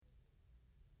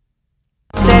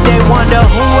wonder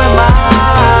who am I?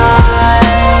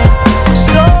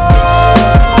 So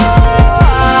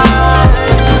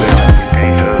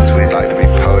painters, we'd like to be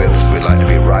poets, we'd like to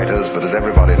be writers, but as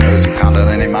everybody knows, you can't earn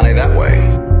any money that way.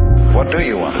 What do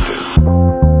you want to do?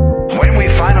 When we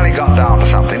finally got down to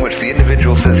something which the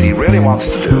individual says he really wants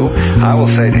to do, I will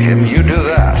say to him, you do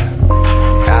that,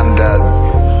 and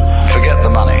forget the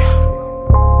money.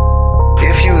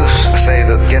 If you say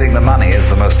that getting the money is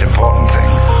the most important thing,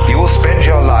 you will spend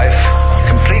your life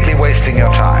completely wasting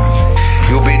your time.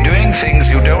 You'll be doing things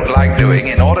you don't like doing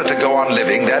in order to go on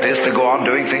living, that is, to go on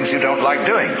doing things you don't like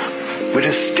doing, which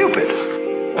is stupid.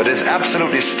 It is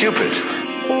absolutely stupid.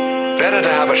 Better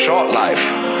to have a short life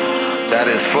that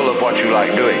is full of what you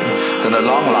like doing than a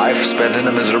long life spent in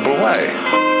a miserable way.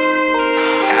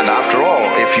 And after all,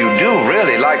 if you do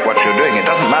really like what you're doing, it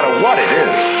doesn't matter what it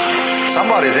is.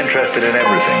 Somebody's interested in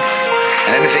everything.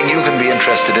 And anything you can be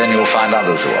interested in, you'll find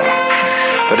others who are.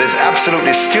 But it's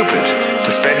absolutely stupid to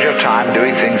spend your time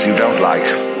doing things you don't like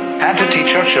and to teach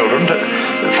your children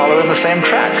to follow in the same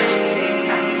track.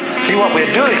 See, what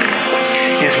we're doing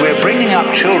is we're bringing up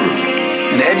children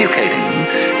and educating them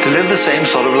to live the same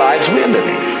sort of lives we're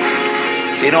living,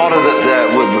 in order that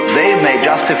they may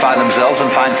justify themselves and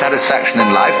find satisfaction in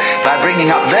life by bringing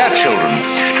up their children,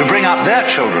 to bring up their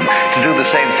children to do the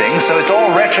same thing, so it's all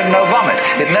wretch and no vomit.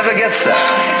 It never gets there.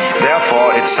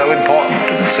 Therefore, it's so important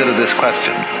to consider this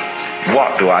question: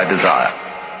 what do I desire?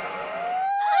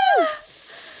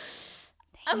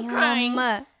 I'm crying.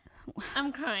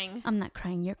 I'm crying. I'm not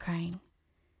crying. You're crying.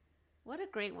 What a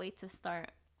great way to start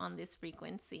on this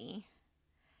frequency.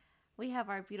 We have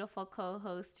our beautiful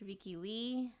co-host, Ricky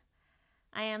Lee.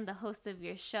 I am the host of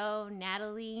your show,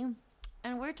 Natalie.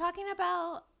 And we're talking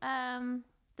about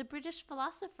the British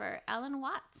philosopher, Alan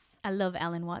Watts. I love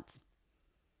Alan Watts.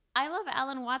 I love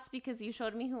Alan Watts because you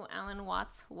showed me who Alan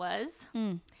Watts was.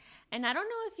 And I don't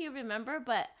know if you remember,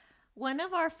 but one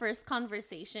of our first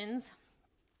conversations,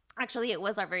 actually, it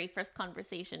was our very first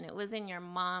conversation. It was in your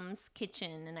mom's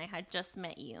kitchen, and I had just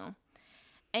met you.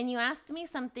 And you asked me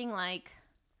something like,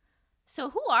 so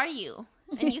who are you?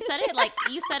 And you said it like,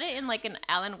 you said it in like an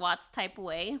Alan Watts type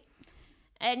way.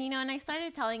 And, you know, and I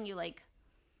started telling you like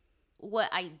what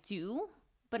I do,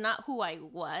 but not who I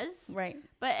was. Right.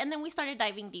 But, and then we started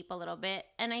diving deep a little bit.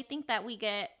 And I think that we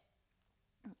get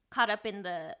caught up in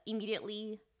the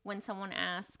immediately when someone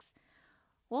asks,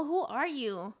 well, who are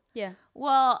you? Yeah.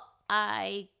 Well,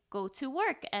 I go to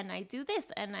work and I do this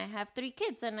and I have 3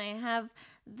 kids and I have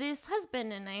this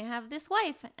husband and I have this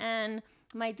wife and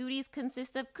my duties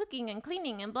consist of cooking and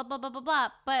cleaning and blah, blah, blah, blah, blah.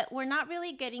 But we're not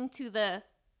really getting to the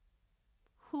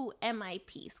who am I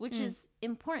piece, which is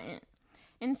important.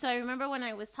 And so I remember when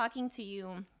I was talking to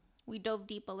you, we dove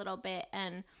deep a little bit.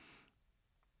 And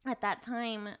at that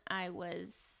time I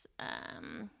was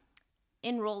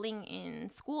enrolling in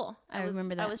school. I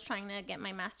remember that. I was trying to get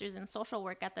my master's in social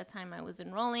work at the time I was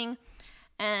enrolling.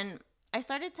 And I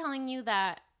started telling you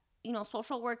that, you know,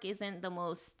 social work isn't the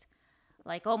most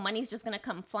like, oh, money's just going to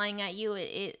come flying at you.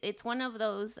 It's one of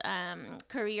those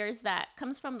careers that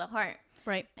comes from the heart.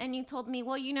 Right. And you told me,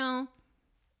 well, you know,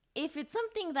 if it's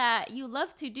something that you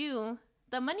love to do,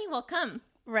 the money will come.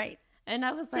 Right. And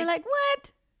I was like, you're like, what?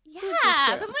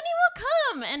 Yeah, the money will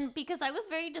come. And because I was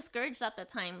very discouraged at the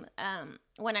time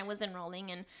when I was enrolling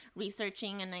and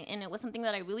researching, and it was something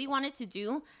that I really wanted to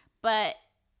do, but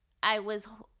I was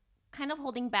kind of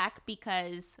holding back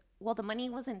because, well, the money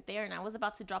wasn't there, and I was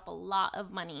about to drop a lot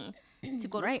of money to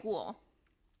go to school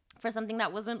for something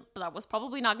that was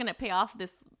probably not going to pay off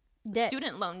this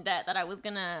student loan debt that I was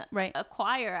going to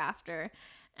acquire after.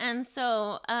 And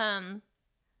so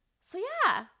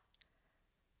yeah,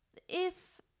 if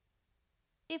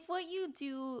what you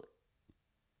do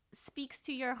speaks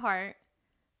to your heart,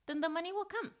 then the money will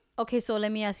come. Okay, so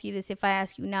let me ask you this. If I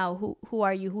ask you now, who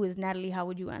are you? Who is Natalie? How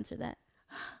would you answer that?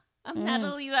 I'm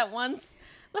Natalie that wants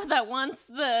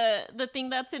the thing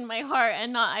that's in my heart,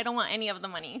 and I don't want any of the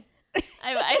money.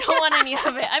 I don't want any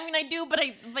of it. I mean, I do,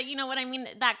 but you know what I mean?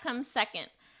 That comes second.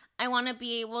 I want to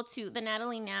be able to, the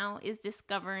Natalie now is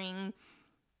discovering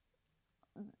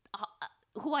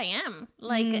who I am.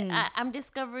 Like I'm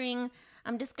discovering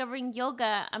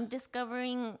yoga. I'm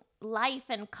discovering life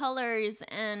and colors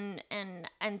and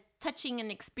touching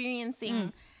and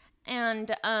experiencing.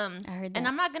 And I heard that. And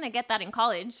I'm not going to get that in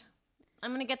college. I'm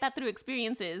going to get that through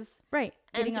experiences. Right.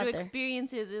 And through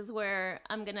experiences is where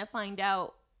I'm going to find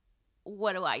out,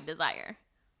 what do I desire?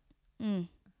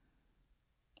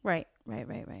 Right.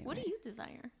 What do you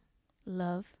desire?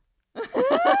 Love.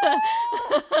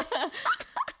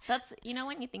 That's, you know,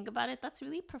 when you think about it, that's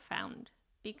really profound,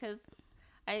 because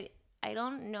I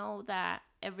don't know that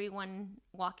everyone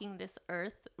walking this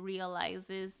earth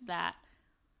realizes that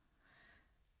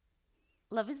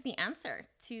love is the answer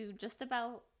to just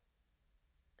about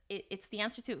it's the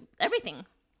answer to everything.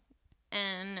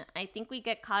 And I think we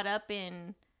get caught up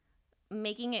in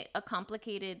making it a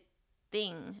complicated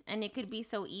thing, and it could be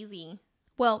so easy.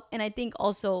 Well, and I think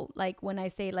also, like, when I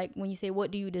say, like, when you say,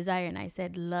 what do you desire? And I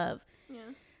said, love. Yeah.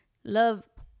 Love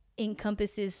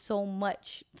encompasses so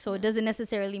much. So it doesn't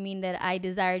necessarily mean that I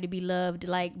desire to be loved,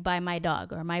 like, by my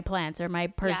dog or my plants or my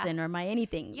person or my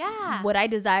anything. Yeah. What I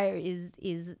desire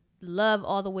is love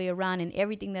all the way around in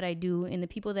everything that I do, in the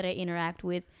people that I interact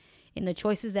with, in the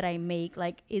choices that I make.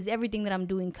 Like, is everything that I'm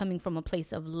doing coming from a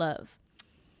place of love?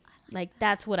 Like,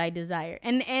 that's what I desire.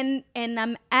 And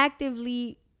I'm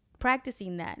actively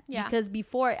practicing that. Yeah. Because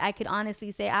before, I could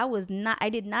honestly say I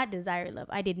did not desire love.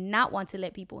 I did not want to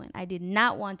let people in. I did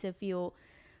not want to feel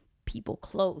people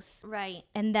close. Right.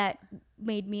 And that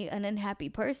made me an unhappy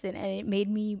person, and it made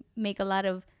me make a lot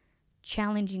of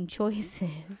challenging choices.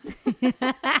 Can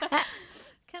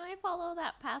I follow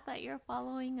that path that you're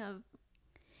following of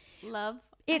love?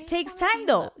 It takes time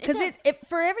though, because it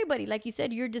for everybody, like you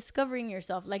said, you're discovering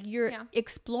yourself, like you're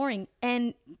exploring,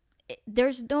 and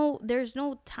there's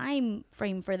no time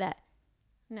frame for that.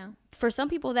 No. For some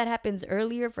people that happens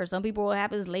earlier, for some people it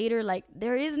happens later. Like,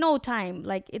 there is no time.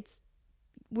 Like,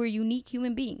 we're unique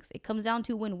human beings. It comes down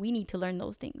to when we need to learn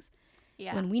those things.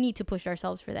 Yeah. When we need to push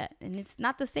ourselves for that. And it's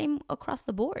not the same across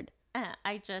the board.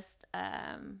 I just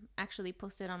actually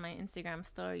posted on my Instagram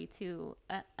story too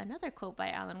another quote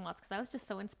by Alan Watts, because I was just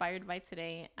so inspired by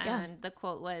today. And the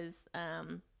quote was,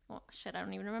 I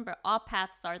don't even remember. All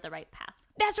paths are the right path.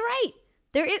 That's right.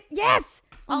 There is. Yes.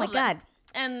 Oh my God.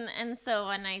 And so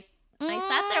when I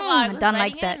sat there while I was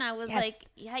writing it, and I was like,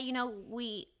 yeah,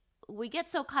 we get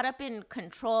so caught up in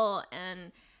control,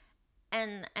 and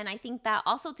I think that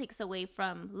also takes away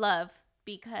from love,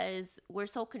 because we're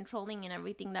so controlling in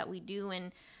everything that we do,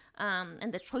 and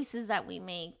the choices that we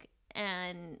make,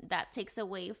 and that takes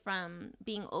away from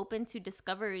being open to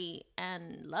discovery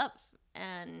and love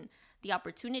and the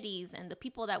opportunities and the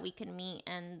people that we can meet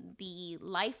and the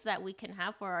life that we can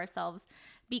have for ourselves,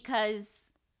 because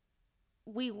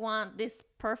we want this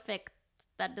perfect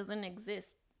that doesn't exist.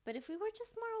 But if we were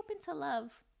just more open to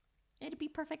love, it'd be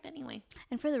perfect anyway.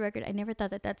 And for the record, I never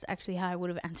thought that that's actually how I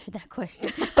would have answered that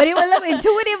question. But it was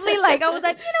intuitively, like, I was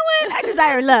like, you know what? I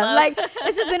desire love. Like,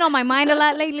 it's just been on my mind a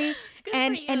lot lately.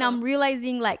 And I'm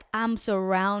realizing, like, I'm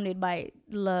surrounded by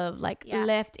love, like,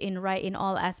 left and right in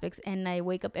all aspects. And I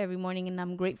wake up every morning and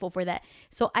I'm grateful for that.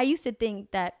 So I used to think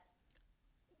that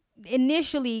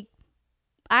initially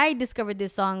I discovered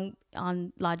this song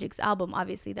on Logic's album.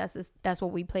 Obviously, that's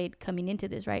what we played coming into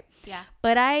this, right? Yeah.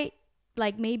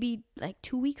 But maybe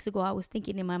 2 weeks ago, I was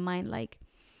thinking in my mind, like,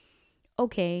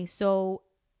 okay, so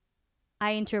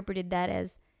I interpreted that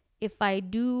as, if I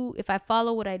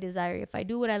follow what I desire, if I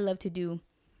do what I love to do,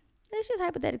 let's just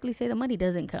hypothetically say the money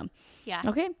doesn't come. Yeah.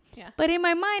 Okay? Yeah. But in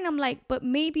my mind, I'm like, but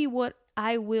maybe what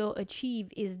I will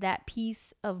achieve is that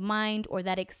peace of mind, or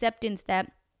that acceptance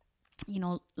that,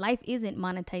 life isn't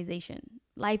monetization.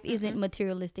 Life isn't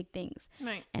materialistic things.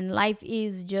 Right. And life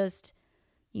is just,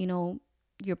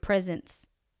 your presence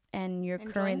and your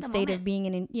current state of being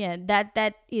in. Yeah,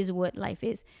 that is what life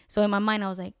is. So in my mind, I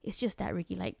was like, it's just that,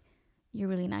 Ricky, like, you're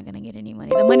really not gonna get any money.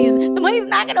 The money's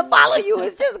not gonna follow you.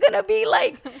 It's just gonna be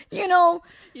like, you're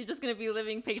just gonna be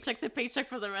living paycheck to paycheck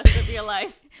for the rest of your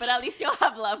life. But at least you'll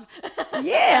have love.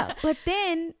 Yeah. But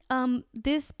then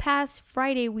this past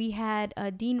Friday, we had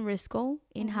Dean Risco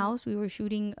in house. We were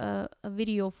shooting a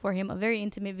video for him, a very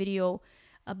intimate video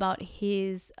about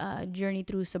his journey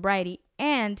through sobriety.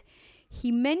 And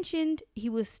he mentioned he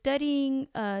was studying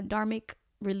Dharmic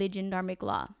religion, Dharmic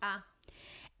law.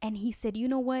 And he said, you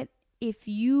know what? If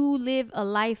you live a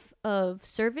life of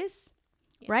service,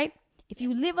 right? If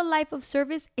you live a life of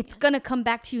service, it's going to come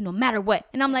back to you no matter what.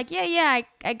 And I'm like, I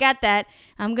got that.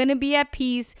 I'm going to be at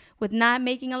peace with not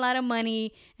making a lot of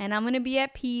money. And I'm going to be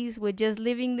at peace with just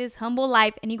living this humble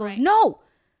life. And he goes, no.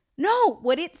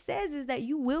 What it says is that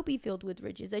you will be filled with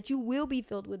riches, that you will be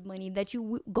filled with money, that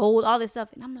gold, all this stuff.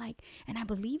 And I'm like, and I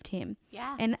believed him.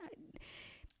 Yeah. And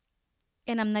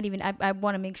I'm not even, I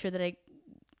want to make sure that I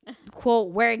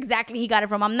quote where exactly he got it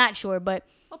from. I'm not sure, but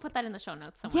we'll put that in the show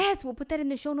notes somewhere. Yes, we'll put that in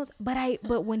the show notes.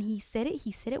 But when he said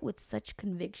it with such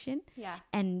conviction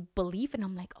and belief, and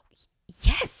I'm like, oh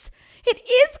yes, it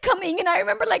is coming. And I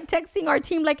remember like texting our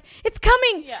team like, it's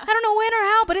coming. I don't know when or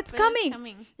how, but it's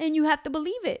coming. And you have to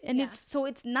believe it. And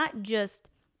it's not just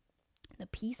the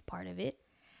peace part of it.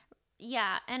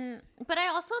 Yeah, but I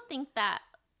also think that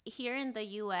here in the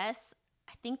US,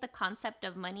 I think the concept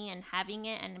of money and having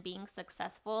it and being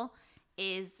successful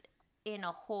is in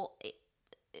a whole,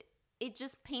 it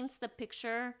just paints the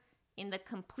picture in the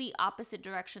complete opposite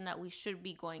direction that we should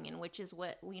be going in, which is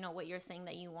what, what you're saying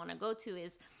that you want to go to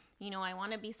is, I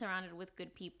want to be surrounded with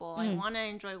good people. I want to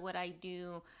enjoy what I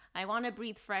do. I want to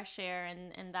breathe fresh air,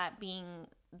 and that being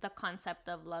the concept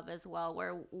of love as well,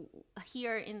 where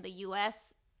here in the U.S.,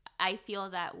 I feel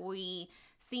that we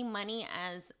see money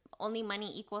as only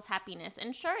money equals happiness.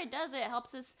 And sure, it does. It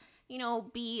helps us,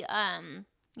 be,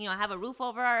 have a roof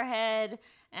over our head,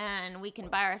 and we can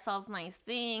buy ourselves nice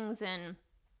things, and,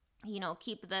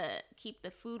 keep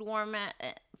the food warm at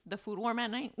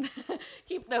night.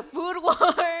 Keep the food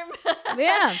warm.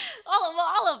 Yeah.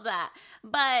 all of that.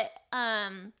 But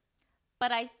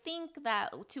I think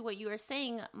that, to what you were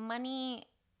saying, money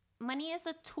is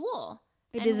a tool.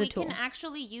 It is a And tool. we can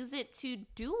actually use it to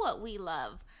do what we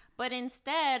love. But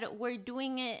instead, we're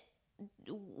doing it.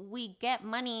 We get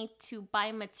money to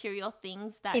buy material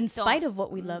things that in spite of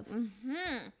what we love.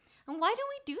 Mm-hmm. And why do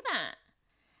we do that?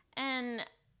 And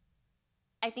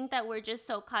I think that we're just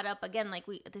so caught up, again,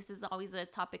 this is always a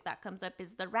topic that comes up,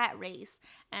 is the rat race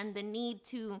and the need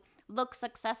to look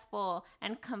successful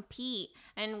and compete.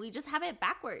 And we just have it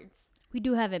backwards. We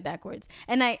do have it backwards.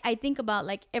 And I think about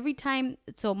every time,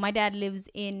 so my dad lives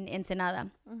in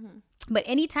Ensenada, but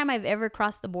anytime I've ever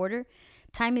crossed the border,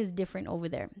 time is different over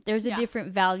there. There's a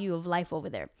different value of life over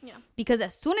there. Yeah. Because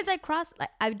as soon as I cross,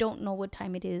 I don't know what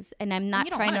time it is. And I'm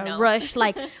not trying to rush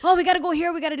oh, we got to go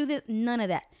here. We got to do this. None of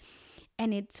that.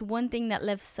 And it's one thing that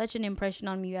left such an impression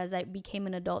on me as I became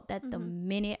an adult, that the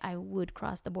minute I would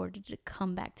cross the border to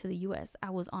come back to the U.S.,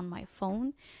 I was on my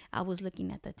phone. I was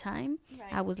looking at the time.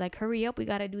 Right. I was like, hurry up. We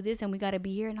got to do this and we got to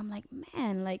be here. And I'm like,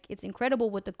 man, it's incredible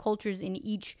what the cultures in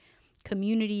each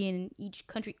community and each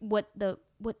country, what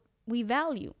we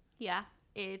value. Yeah,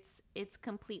 it's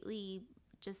completely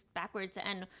just backwards.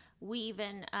 And we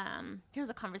even, there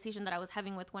was a conversation that I was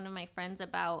having with one of my friends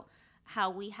about how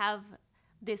we have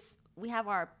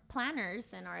our planners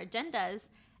and our agendas,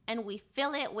 and we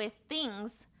fill it with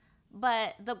things,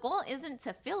 but the goal isn't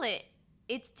to fill it.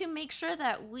 It's to make sure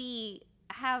that we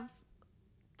have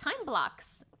time blocks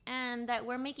and that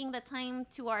we're making the time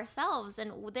to ourselves.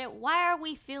 And why are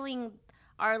we filling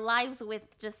our lives with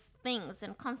just things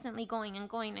and constantly going and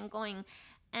going and going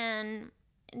and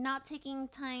not taking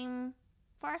time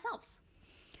for ourselves?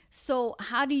 So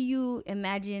how do you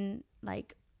imagine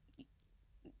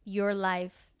your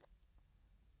life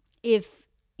if,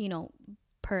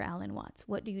 per Alan Watts?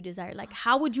 What do you desire?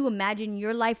 How would you imagine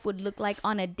your life would look like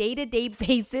on a day-to-day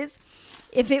basis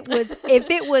if it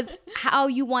was how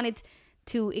you wanted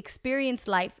to experience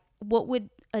life? What would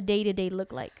a day-to-day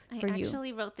look like for you? I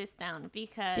actually wrote this down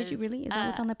because... Did you really? Is that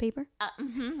what's on the paper?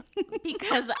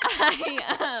 Because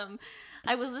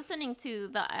I was listening to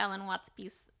the Alan Watts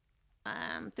piece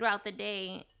throughout the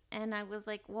day, and I was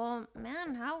like, well,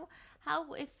 man, how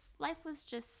if life was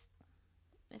just...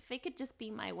 If it could just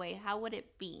be my way, how would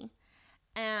it be?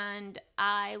 And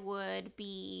I would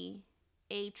be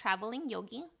a traveling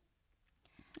yogi.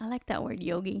 I like that word,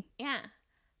 yogi. Yeah,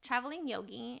 traveling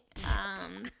yogi.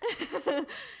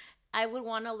 I would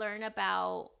want to learn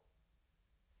about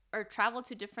or travel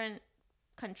to different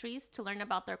countries to learn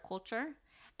about their culture.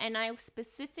 And I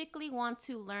specifically want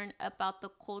to learn about the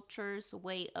culture's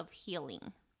way of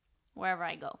healing wherever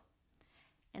I go.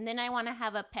 And then I want to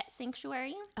have a pet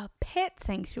sanctuary. A pet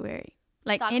sanctuary?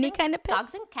 Like dogs any and, kind of pet?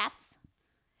 Dogs and cats.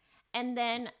 And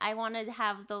then I want to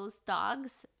have those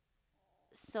dogs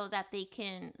so that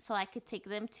I could take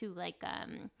them to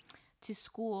to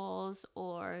schools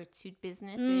or to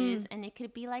businesses. And it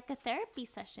could be like a therapy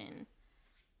session.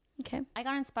 Okay. I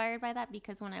got inspired by that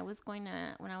because when I was going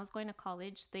to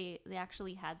college, they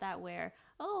actually had that where,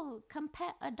 come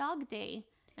pet a dog day.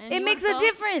 And it makes a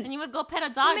difference. And you would go pet a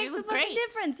dog. It was great. A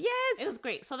difference. Yes. It was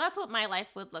great. So that's what my life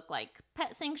would look like.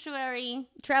 Pet sanctuary.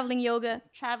 Traveling yoga.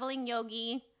 Traveling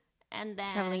yogi. And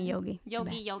then traveling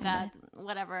yoga,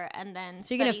 whatever. And then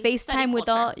so you're gonna FaceTime with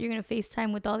all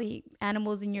the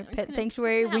animals in your pet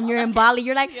sanctuary when you're in Bali.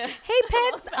 You're like, hey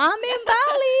pets, I'm in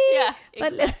Bali. Yeah,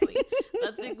 exactly.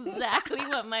 That's exactly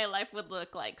what my life would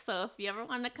look like. So if you ever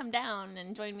want to come down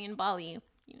and join me in Bali,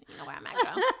 you know where I'm at,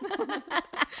 girl.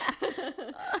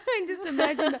 I just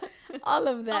imagine all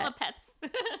of that. All the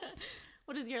pets.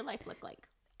 What does your life look like?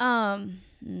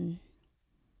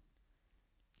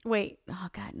 Wait. Oh,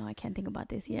 God. No, I can't think about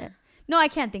this yet. No, I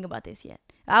can't think about this yet.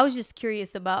 I was just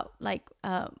curious about,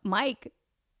 Mike.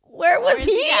 Where was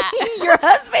he? Your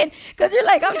husband? Because you're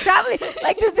like, I'm traveling.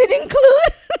 Does it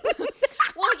include?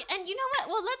 Well, and you know what?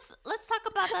 Well, let's talk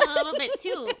about that a little bit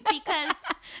too, because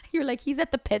you're like, he's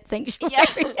at the pet sanctuary. yeah,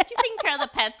 he's taking care of the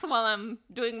pets while I'm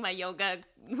doing my yoga,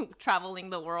 traveling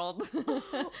the world.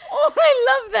 Oh,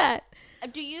 I love that.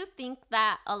 Do you think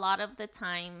that a lot of the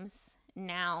times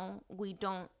now we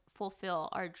don't fulfill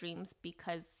our dreams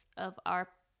because of our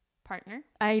partner?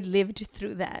 I lived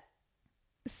through that.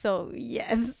 So,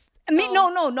 yes. I mean,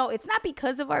 no. It's not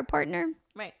because of our partner.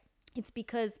 Right. It's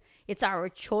because it's our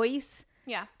choice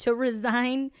Yeah. to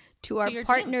resign to our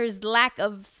partner's dreams. lack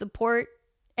of support.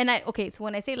 And so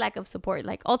when I say lack of support,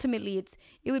 like ultimately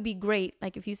it would be great.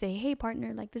 Like if you say, hey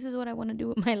partner, like this is what I want to do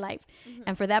with my life. Mm-hmm.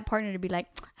 And for that partner to be like,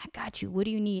 I got you. What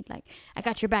do you need? Like, I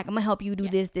got your back. I'm gonna help you do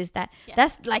this, that. Yeah.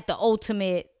 That's like the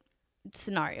ultimate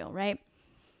scenario, right?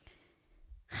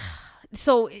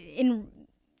 So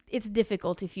it's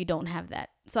difficult if you don't have that.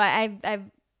 So I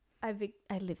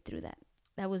lived through that.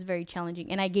 That was very challenging.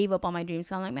 And I gave up on my dreams.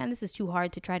 So I'm like, man, this is too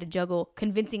hard to try to juggle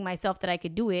convincing myself that I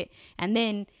could do it and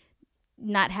then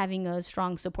not having a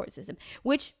strong support system,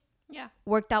 which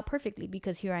worked out perfectly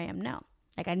because here I am now.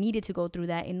 Like I needed to go through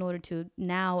that in order to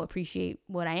now appreciate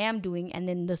what I am doing. And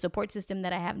then the support system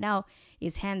that I have now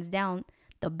is hands down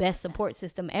the best support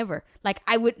system ever. Like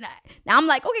now I'm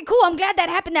like, okay, cool. I'm glad that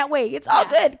happened that way. It's all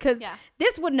good because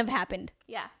this wouldn't have happened.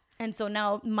 Yeah. And so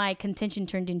now my contention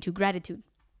turned into gratitude.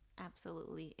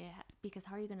 Absolutely. Yeah. Because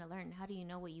how are you going to learn? How do you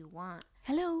know what you want?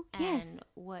 Hello. Yes. And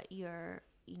what your,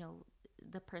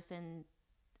 the person,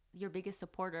 your biggest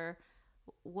supporter,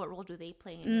 what role do they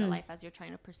play in your life as you're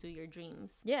trying to pursue your dreams?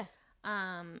 Yeah.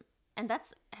 And that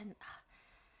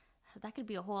could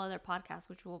be a whole other podcast,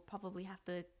 which we'll probably have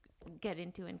to get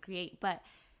into and create. But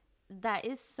that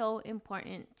is so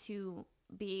important to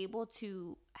be able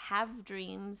to have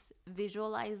dreams,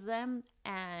 visualize them,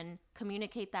 and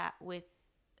communicate that with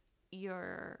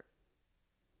your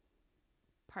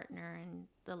partner and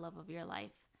the love of your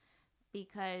life.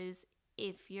 Because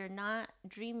if you're not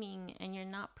dreaming and you're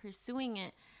not pursuing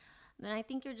it, then I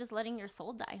think you're just letting your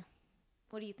soul die.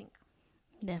 What do you think?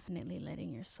 Definitely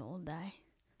letting your soul die.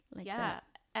 Like yeah. that.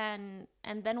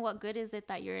 And then what good is it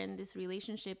that you're in this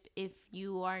relationship if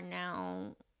you are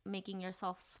now making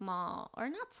yourself small, or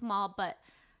not small, but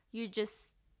you're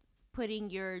just putting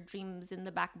your dreams in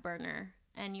the back burner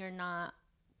and you're not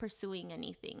pursuing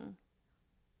anything?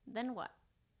 Then what?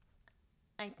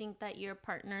 I think that your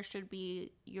partner should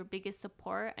be your biggest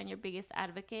support and your biggest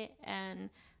advocate, and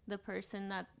the person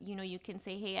that, you can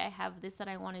say, hey, I have this that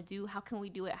I want to do. How can we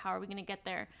do it? How are we going to get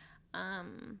there?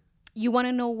 You want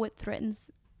to know what threatens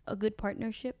a good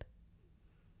partnership?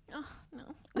 Oh,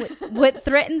 no. What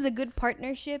threatens a good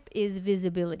partnership is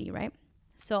visibility, right?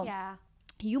 So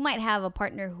you might have a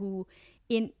partner who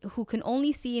can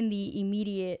only see in the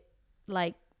immediate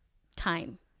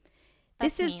time.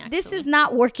 This is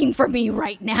not working for me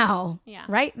right now. Yeah.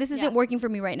 Right? This isn't working for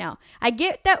me right now. I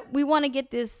get that we want to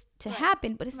get this to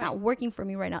happen, but it's not working for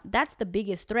me right now. That's the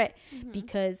biggest threat,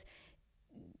 because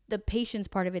the patience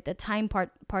part of it, the time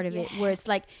part of it, where it's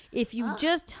like, if you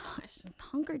just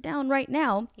hunker down right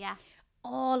now,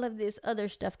 all of this other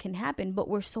stuff can happen. But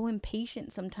we're so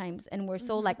impatient sometimes, and we're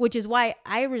so which is why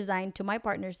I resigned to my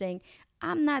partner saying,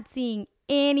 I'm not seeing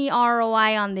any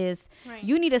ROI on this. Right.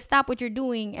 You need to stop what you're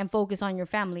doing and focus on your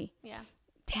family. Yeah.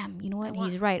 Damn, you know what?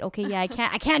 He's right. Okay, yeah,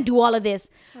 I can't do all of this.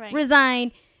 Right.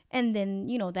 Resign. And then,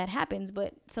 that happens.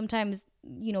 But sometimes,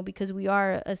 because we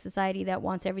are a society that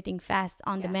wants everything fast,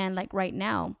 on demand, like right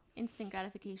now. Instant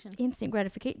gratification.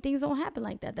 Things don't happen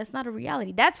like that. That's not a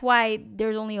reality. That's why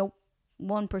there's only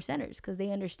 1%ers, because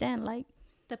they understand,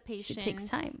 the patience. It takes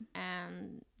time.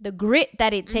 And the grit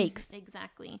that it takes.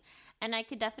 Exactly. And I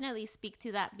could definitely speak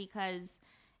to that, because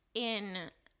in,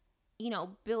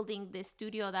 building this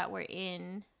studio that we're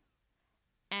in,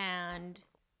 and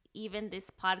even this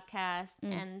podcast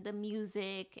and the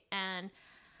music and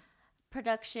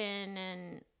production,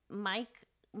 and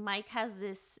Mike has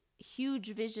this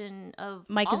huge vision of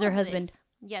Mike is her husband.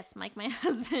 Yes, Mike, my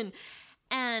husband.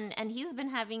 And he's been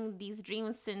having these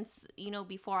dreams since,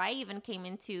 before I even came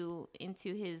into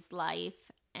his life.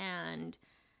 And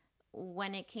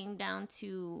when it came down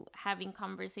to having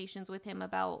conversations with him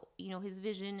about, his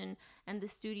vision and the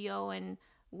studio and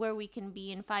where we can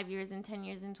be in 5 years, in 10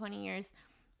 years, in 20 years.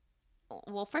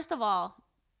 Well, first of all,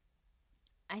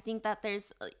 I think that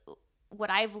there's what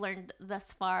I've learned thus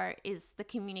far is the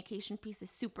communication piece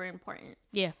is super important.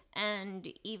 Yeah. And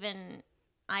even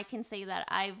I can say that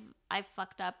I've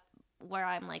fucked up where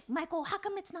I'm like, Michael, how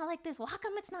come it's not like this? Well, how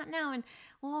come it's not now? And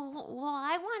well,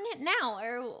 I want it now,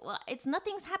 or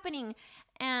nothing's happening.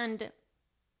 And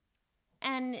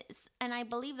I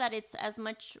believe that it's as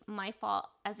much my fault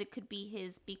as it could be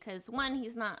his, because one,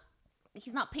 he's not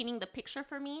he's not painting the picture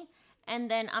for me. And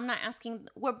then I'm not asking,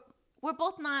 we're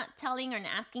both not telling or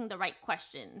asking the right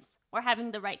questions or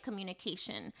having the right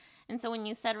communication. And so when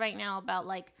you said right now about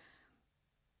like,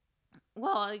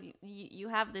 well, you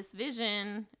have this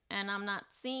vision and I'm not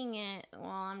seeing it, well,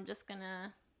 I'm just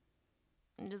gonna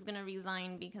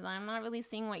resign because I'm not really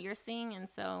seeing what you're seeing, and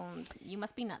so you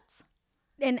must be nuts.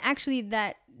 And actually,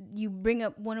 that you bring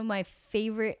up one of my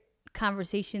favorite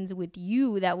conversations with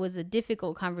you. That was a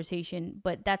difficult conversation,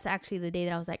 but that's actually the day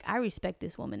that I was like, I respect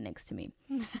this woman next to me.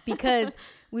 Because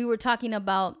we were talking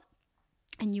about,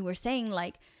 and you were saying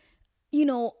like, you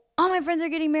know, all my friends are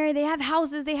getting married, they have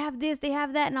houses, they have this, they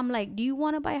have that, and I'm like, do you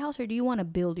want to buy a house or do you want to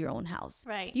build your own house?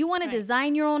 Right. Do you want to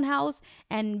design your own house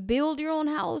and build your own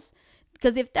house?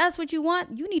 Because if that's what you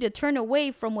want, you need to turn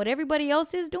away from what everybody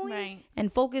else is doing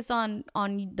and focus on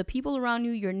the people around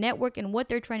you, your network, and what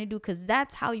they're trying to do. Because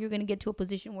that's how you're going to get to a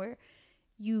position where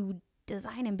you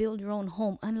design and build your own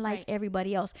home, unlike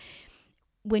everybody else.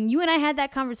 When you and I had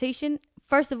that conversation,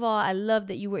 first of all, I love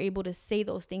that you were able to say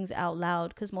those things out loud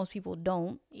because most people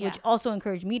don't, which also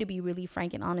encouraged me to be really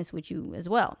frank and honest with you as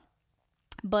well.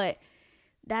 But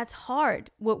that's hard.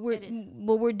 What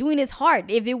we're doing is hard.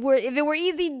 If it were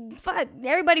easy, fuck,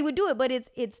 everybody would do it, but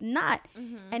it's not.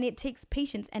 And it takes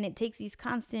patience, and it takes these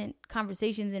constant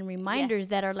conversations and reminders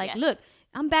that are like, look,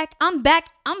 I'm back.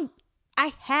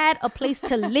 I had a place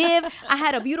to live. I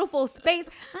had a beautiful space.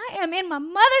 I am in my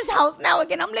mother's house now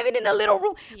again. I'm living in a little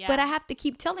room, but I have to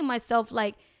keep telling myself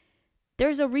like,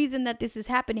 there's a reason that this is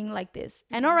happening like this.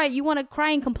 And all right, you want to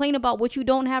cry and complain about what you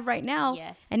don't have right now.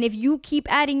 Yes. And if you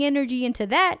keep adding energy into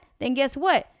that, then guess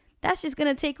what? That's just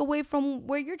going to take away from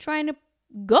where you're trying to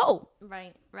go.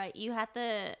 Right. You have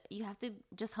to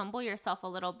just humble yourself a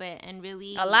little bit and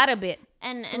really a lot of it.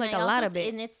 And like lot of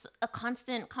it. And it's a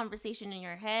constant conversation in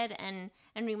your head and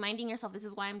reminding yourself, this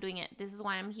is why I'm doing it. This is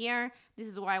why I'm here. This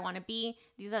is where I want to be.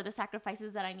 These are the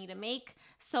sacrifices that I need to make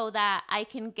so that I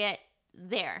can get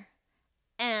there.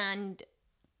 And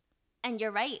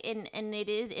you're right, and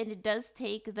it does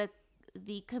take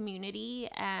the community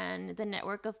and the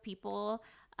network of people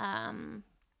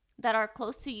that are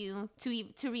close to you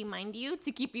to remind you,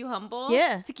 to keep you humble,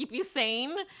 to keep you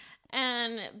sane.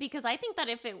 And because I think that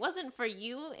if it wasn't for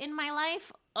you in my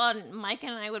life, Mike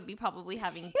and I would be probably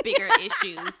having bigger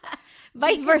issues.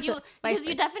 Vice versa. Because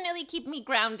you definitely keep me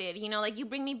grounded. You know, like you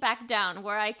bring me back down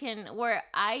where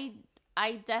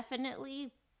I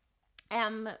definitely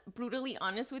am brutally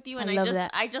honest with you, and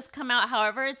I just come out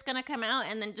however it's gonna come out,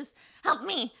 and then just help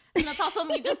me. And that's also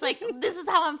me just like, this is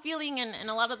how I'm feeling, and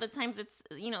a lot of the times it's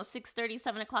 6:30,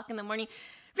 7 o'clock in the morning.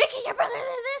 Ricky, your brother did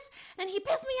this and he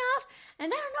pissed me off,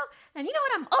 and I don't know, and you know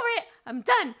what, I'm over it, I'm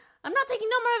done, I'm not taking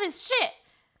no more of his shit.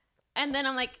 And then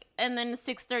I'm like, and then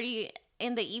 6:30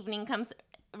 in the evening comes,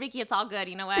 Ricky, it's all good,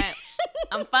 you know what?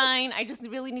 I'm fine. I just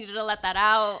really needed to let that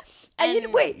out. And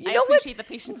I appreciate the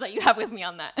patience that you have with me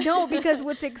on that. No, because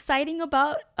what's exciting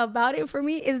about it for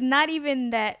me is not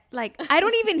even that, like, I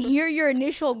don't even hear your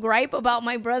initial gripe about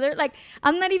my brother. Like,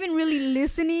 I'm not even really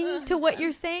listening to what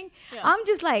you're saying. Yeah. I'm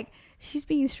just like, she's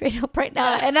being straight up right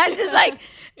now. And I just like,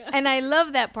 and I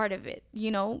love that part of it,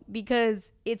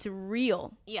 because it's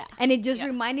real. Yeah. And it just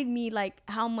reminded me like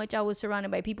how much I was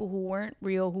surrounded by people who weren't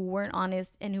real, who weren't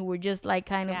honest, and who were just like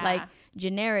kind of like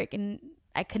generic. And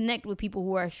I connect with people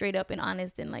who are straight up and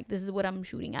honest and like, this is what I'm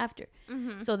shooting after.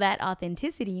 Mm-hmm. So that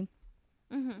authenticity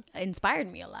inspired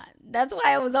me a lot. That's why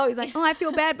I was always like, oh, I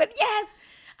feel bad, but yes,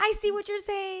 I see what you're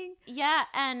saying. Yeah.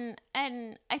 And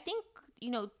I think,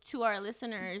 to our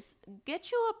listeners,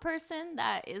 get you a person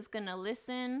that is going to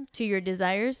listen to your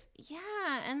desires. Yeah.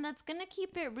 And that's going to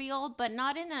keep it real, but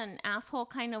not in an asshole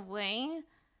kind of way.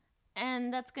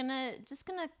 And that's going to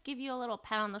give you a little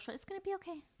pat on the shoulder. It's going to be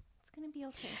okay. It's going to be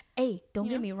okay. Hey, don't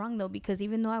get me wrong though, because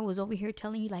even though I was over here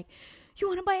telling you like, you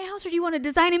want to buy a house or do you want to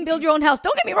design and build your own house?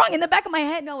 Don't get me wrong. In the back of my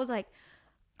head, I was like,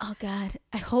 oh God,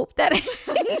 I hope that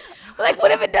like,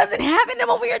 what if it doesn't happen? I'm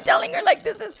over here telling her like,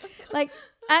 this is like,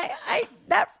 I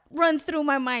that runs through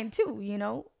my mind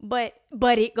too, but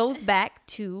it goes back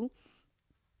to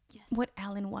what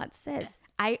Alan Watts says. Yes.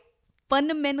 I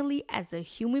fundamentally, as a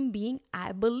human being,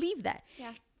 I believe that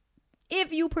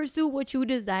if you pursue what you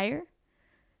desire,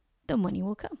 the money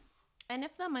will come. And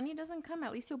if the money doesn't come,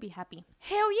 at least you'll be happy.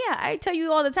 Hell yeah. I tell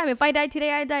you all the time, if I die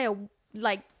today, I die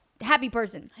a happy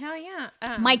person. Hell yeah.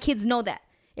 My kids know that.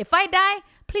 If I die,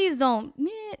 please don't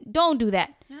do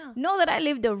that. No. Know that I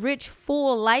lived a rich,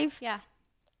 full life. Yeah.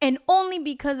 And only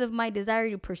because of my desire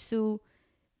to pursue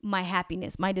my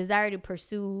happiness, my desire to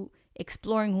pursue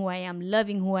exploring who I am,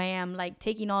 loving who I am, like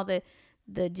taking all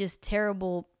the just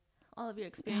terrible all of your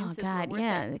experiences. Oh God, were worth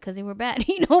yeah, it. because they were bad,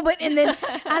 But and then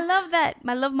I love that.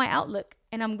 I love my outlook,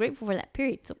 and I'm grateful for that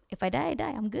period. So if I die, I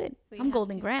die. I'm good. I'm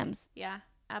golden grams. Yeah,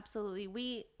 absolutely.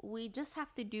 We just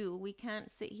have to do. We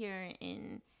can't sit here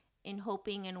in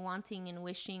hoping and wanting and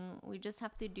wishing. We just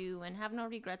have to do and have no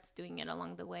regrets doing it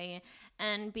along the way,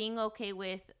 and being okay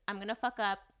with, I'm gonna fuck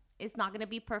up. It's not gonna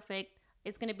be perfect.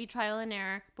 It's gonna be trial and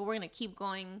error, but we're gonna keep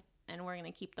going and we're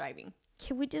gonna keep thriving.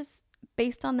 Can we just,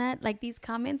 based on that, like these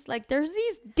comments, like there's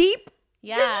these deep,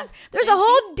 yeah, there's a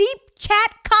whole deep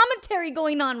chat commentary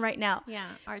going on right now. Yeah,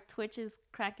 our Twitch is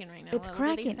cracking right now. It's what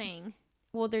cracking. are they saying?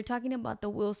 Well, they're talking about the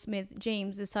Will Smith.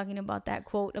 James is talking about that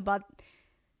quote about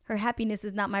her happiness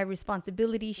is not my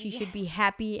responsibility. She should be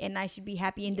happy, and I should be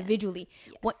happy individually.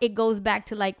 Yes. What it goes back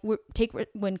to, like,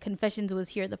 when Confessions was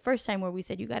here the first time, where we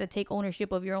said you got to take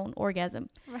ownership of your own orgasm.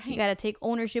 Right. You got to take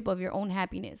ownership of your own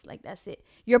happiness. Like, that's it.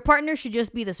 Your partner should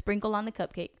just be the sprinkle on the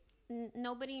cupcake.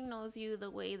 Nobody knows you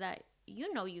the way that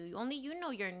you know you. Only you know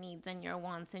your needs and your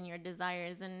wants and your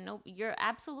desires, and you're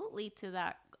absolutely to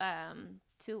that.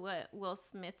 To what Will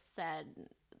Smith said.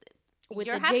 With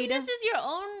your the happiness Jada? is your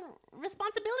own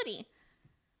responsibility.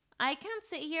 I can't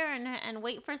sit here and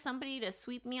wait for somebody to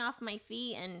sweep me off my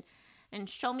feet and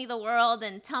show me the world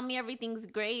and tell me everything's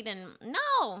great. And no,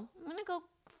 I'm gonna go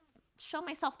show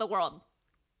myself the world.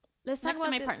 Let's talk Next to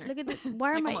about my partner. Look at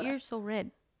why are My my comoda. ears so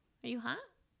red? Are you hot?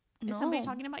 No. Is somebody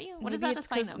talking about you? What is Maybe that a it's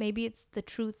sign 'cause of? maybe it's the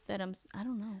truth that I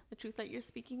don't know. The truth that you're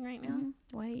speaking right now? Mhm.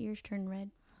 Why do ears turn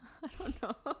red? I don't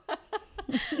know.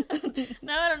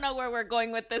 Now I don't know where we're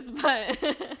going with this, but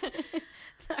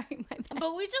Sorry, my bad.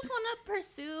 but we just want to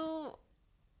pursue.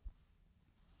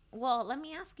 Well, let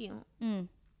me ask you,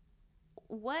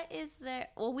 what is there?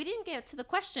 Well, we didn't get to the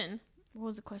question. What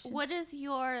was the question? What is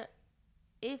your,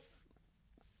 if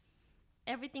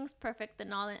everything's perfect,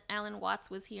 then Alan Watts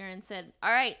was here and said,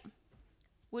 all right,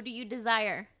 what do you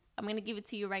desire? I'm going to give it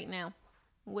to you right now.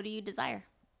 What do you desire?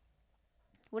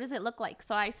 What does it look like?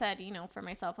 So I said, for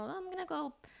myself, I'm going to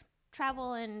go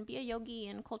travel and be a yogi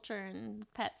and culture and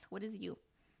pets. What is you?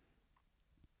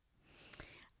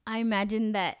 I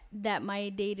imagine that my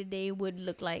day-to-day would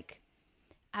look like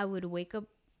I would wake up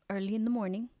early in the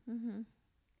morning,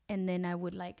 and then I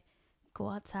would, like, go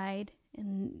outside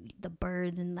and the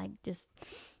birds and, like, just,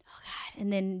 oh God,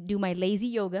 and then do my lazy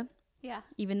yoga. Yeah.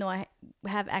 Even though I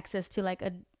have access to, like,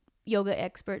 a yoga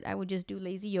expert, I would just do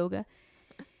lazy yoga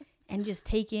and just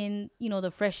take in,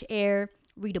 the fresh air,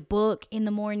 read a book in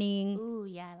the morning. Ooh,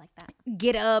 yeah, I like that.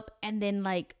 Get up and then,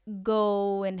 like,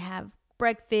 go and have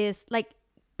breakfast, like,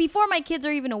 before my kids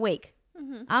are even awake.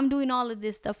 I'm doing all of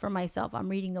this stuff for myself. I'm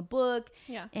reading a book,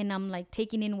 and I'm, like,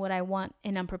 taking in what I want,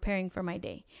 and I'm preparing for my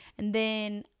day. And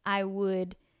then I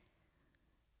would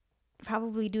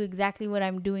probably do exactly what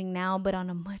I'm doing now, but on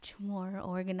a much more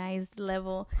organized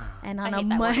level, and on a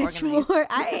much more,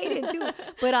 I hate it too,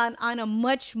 but on a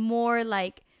much more,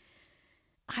 like,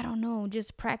 I don't know,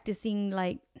 just practicing,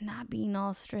 like, not being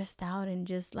all stressed out and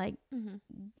just, like,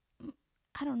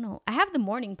 I don't know. I have the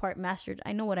morning part mastered.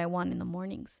 I know what I want in the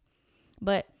mornings.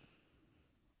 But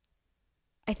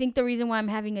I think the reason why I'm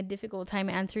having a difficult time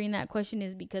answering that question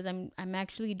is because I'm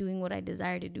actually doing what I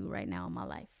desire to do right now in my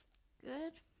life.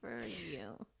 Good for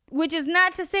you. Which is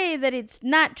not to say that it's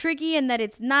not tricky and that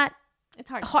it's not... It's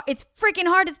hard. It's freaking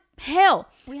hard as hell.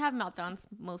 We have meltdowns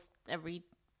most every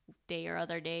day or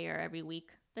other day or every week.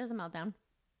 There's a meltdown.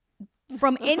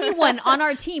 From anyone on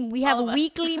our team. We have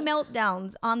weekly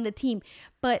meltdowns on the team.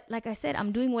 But like I said,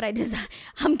 I'm doing what I desire.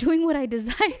 I'm doing what I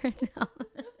desire now.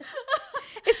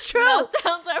 It's true.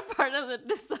 Meltdowns are part of the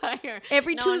desire.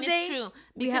 Every Tuesday, it's true.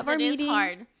 we have our meeting.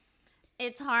 Hard.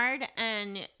 It's hard.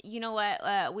 And you know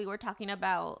what? We were talking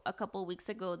about a couple weeks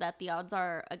ago that the odds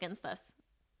are against us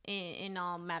in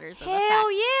all matters of the fact.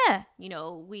 Hell yeah.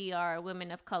 We are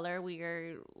women of color. We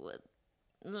are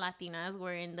Latinas.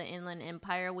 We're in the Inland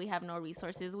Empire. We have no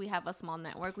resources. We have a small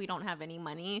network. We don't have any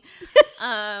money.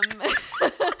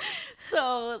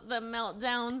 So the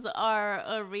meltdowns are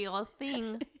a real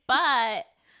thing. But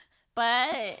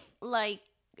like,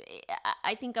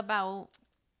 I think about,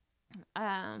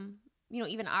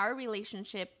 even our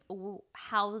relationship,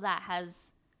 how that has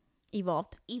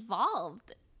evolved.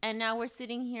 And now we're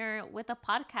sitting here with a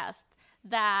podcast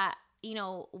that,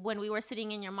 when we were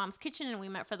sitting in your mom's kitchen and we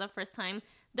met for the first time,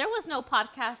 there was no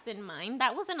podcast in mind.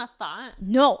 That wasn't a thought.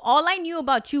 No, all I knew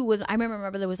about you was, I remember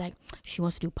my brother was like, she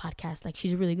wants to do a podcast. Like,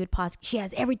 she's a really good podcast. She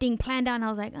has everything planned out. And I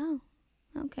was like, oh,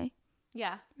 okay.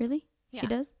 Yeah. Really? Yeah. She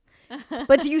does?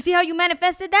 But do you see how you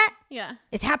manifested that? Yeah.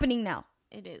 It's happening now.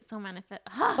 It is so manifest.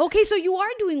 Okay, so you are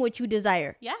doing what you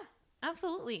desire. Yeah,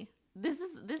 absolutely. this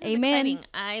is Amen.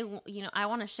 exciting. I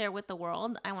want to share with the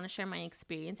world. I want to share my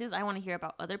experiences. I want to hear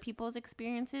about other people's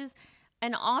experiences,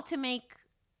 and all to make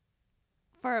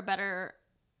for a better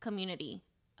community.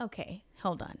 Okay,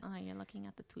 hold on. Oh, you're looking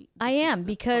at the tweet. I am,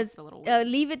 because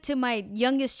leave it to my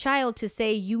youngest child to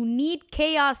say you need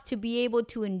chaos to be able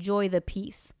to enjoy the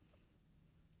peace.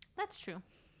 That's true.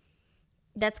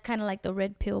 That's kind of like the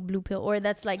red pill, blue pill, or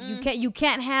that's like you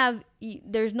can't have.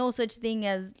 There's no such thing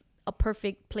as a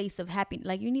perfect place of happiness.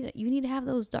 Like you need to have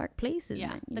those dark places. Yeah,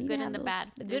 man. the good and the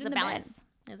bad. There's a balance.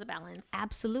 There's a balance.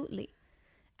 Absolutely.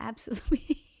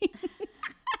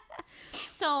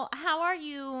 So how are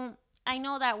you? I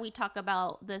know that we talk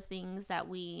about the things that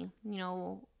we,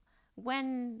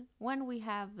 when we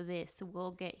have this,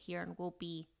 we'll get here and we'll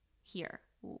be here.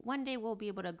 One day we'll be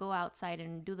able to go outside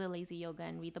and do the lazy yoga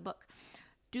and read the book.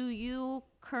 Do you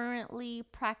currently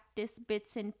practice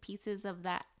bits and pieces of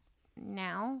that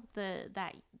now?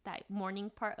 That morning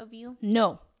part of you?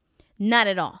 No, not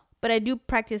at all. But I do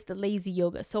practice the lazy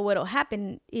yoga. So what'll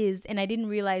happen is, and I didn't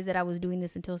realize that I was doing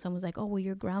this until someone was like, oh, well,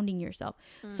 you're grounding yourself.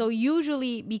 So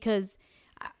usually, because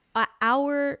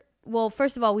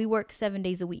first of all, we work 7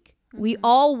 days a week. We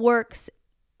all work,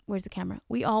 where's the camera?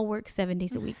 We all work 7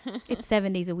 days a week. It's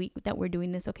 7 days a week that we're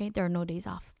doing this, okay? There are no days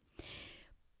off.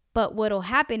 But what'll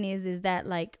happen is that,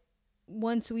 like,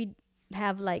 once we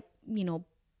have, like,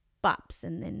 bops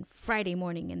and then Friday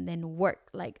morning and then work,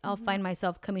 like I'll find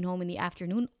myself coming home in the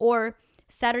afternoon, or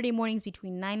Saturday mornings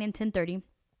between 9 and 10:30.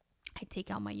 I take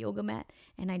out my yoga mat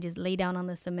and I just lay down on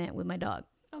the cement with my dog.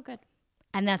 Oh, good.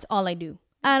 And that's all I do.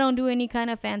 I don't do any kind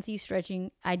of fancy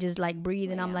stretching. I just like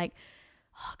breathe and I'm like,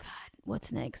 oh God,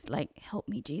 what's next? Like, help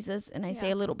me, Jesus. And I say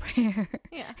a little prayer.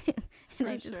 Yeah. And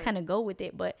I just kind of go with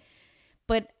it. But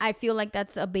I feel like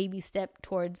that's a baby step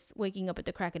towards waking up at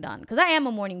the crack of dawn. Because I am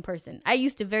a morning person. I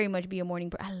used to very much be a morning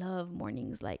person. I love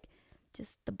mornings, like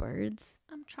just the birds.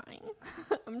 I'm trying.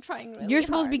 I'm trying really You're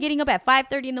supposed to be getting up at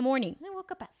 5:30 in the morning. I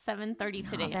woke up at 7:30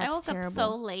 today. That's I woke terrible. up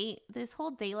so late. This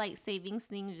whole daylight savings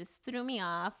thing just threw me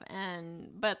off.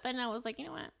 But then I was like, you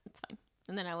know what? It's fine.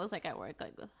 And then I was like at work,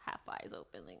 like with half eyes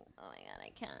open, like, oh my God, I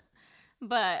can't.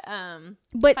 But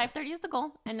 5:30 is the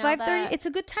goal. And 5:30, it's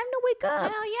a good time to wake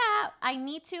up. Hell yeah. I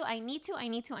need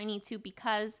to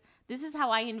because this is how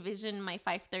I envision my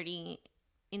 5:30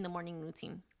 in the morning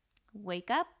routine. Wake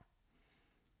up,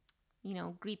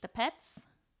 greet the pets.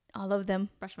 All of them.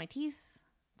 Brush my teeth.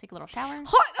 Take a little shower.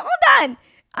 Hold on.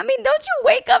 I mean, don't you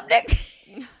wake up next...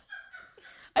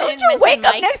 Don't you wake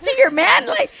up next to your man?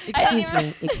 Like,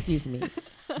 Excuse me.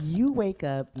 You wake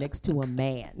up next to a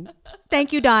man.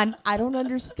 Thank you, Don. I don't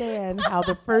understand how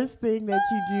the first thing that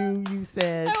you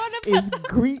said is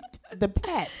greet the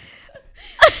pets.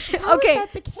 How is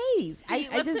that the case?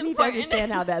 I just need to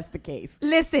understand how that's the case.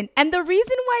 Listen, and the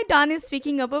reason why Don is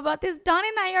speaking up about this, Don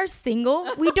and I are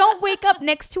single. We don't wake up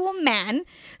next to a man.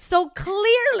 So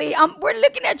clearly, we're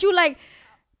looking at you like,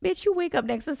 bitch, you wake up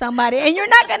next to somebody and you're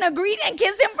not going to greet and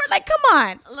kiss them for, like, come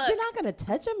on. Look, you're not going to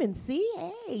touch him and see,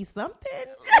 hey, something,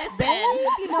 listen.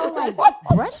 babe, like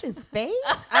brush his face.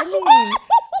 I mean,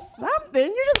 something.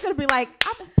 You're just going to be like,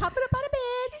 I'm popping up out of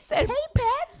bed. Said, hey,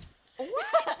 pets.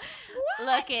 What?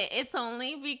 Look, it's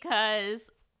only because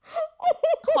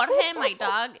Jorge, my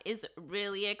dog, is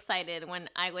really excited when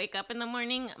I wake up in the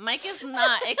morning. Mike is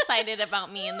not excited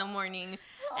about me in the morning.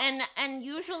 And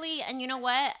usually, and you know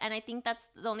what? And I think that's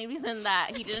the only reason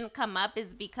that he didn't come up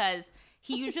is because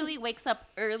he usually wakes up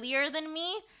earlier than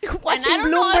me. Watching and I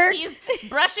don't Bloomberg. know if he's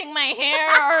brushing my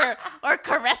hair or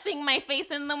caressing my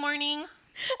face in the morning.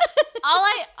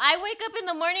 I wake up in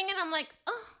the morning and I'm like,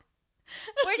 oh,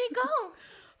 where'd he go?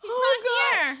 He's not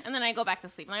here. And then I go back to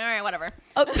sleep. I'm like, all right, whatever.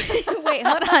 Okay, wait,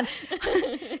 hold on.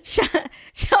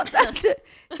 Shouts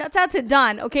out to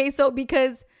Don. Okay, so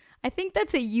because I think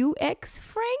that's a UX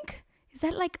Frank. Is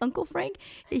that like Uncle Frank?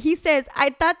 He says, I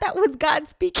thought that was God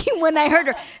speaking when I heard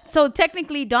her. So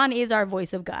technically, Dawn is our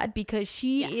voice of God because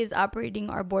she is operating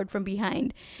our board from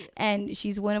behind. And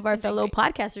she's one of our fellow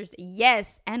podcasters.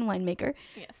 Yes, and winemaker.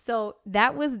 Yes. So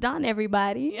that was Dawn,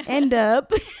 everybody. Yeah. End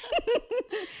up.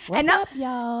 What's up,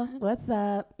 y'all? What's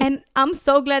up? And I'm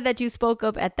so glad that you spoke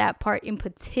up at that part in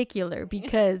particular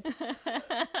because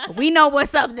we know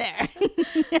what's up there.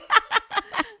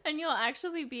 And you'll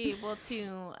actually be able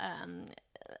to,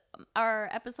 our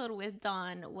episode with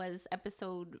Dawn was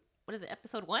episode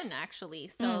 1,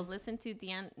 actually. So listen to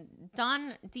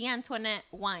D'Antoinette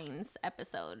Wines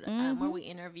episode where we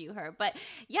interview her. But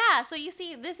yeah, so you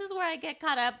see, this is where I get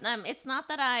caught up. It's not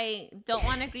that I don't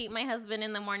want to greet my husband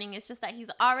in the morning. It's just that he's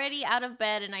already out of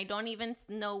bed and I don't even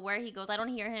know where he goes. I don't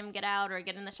hear him get out or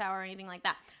get in the shower or anything like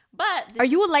that. But are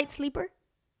you a light sleeper?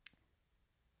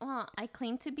 Well, I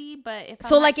claim to be, but if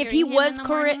so, like, if he was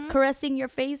caressing your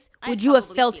face, would you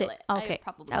have felt it? Okay,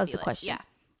 that was the question. Yeah,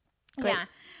 great. Yeah.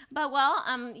 But well,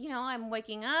 you know, I'm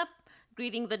waking up,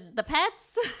 greeting the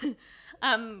pets,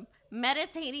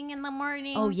 meditating in the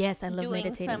morning. Oh yes, I love doing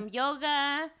meditating. Some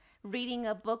yoga, reading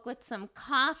a book with some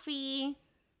coffee,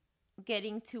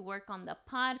 getting to work on the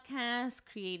podcast,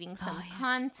 creating some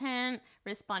content,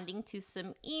 responding to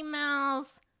some emails.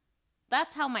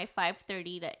 That's how my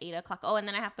 5:30 to 8 o'clock. Oh, and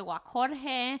then I have to walk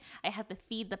Jorge. I have to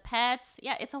feed the pets.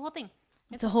 Yeah, it's a whole thing.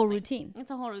 It's a whole routine.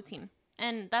 It's a whole routine.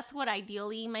 And that's what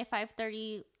ideally my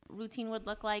 5:30 routine would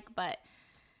look like. But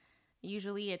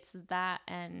usually it's that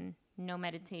and no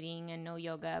meditating and no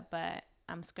yoga. But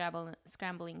I'm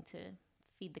scrambling to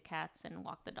feed the cats and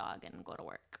walk the dog and go to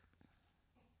work.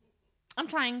 I'm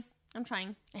trying.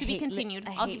 To be continued.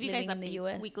 I'll give you guys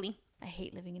updates weekly. I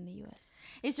hate living in the U.S.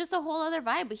 It's just a whole other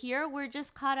vibe. But here, we're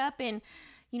just caught up in,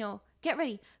 you know, get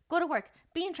ready, go to work,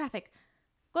 be in traffic,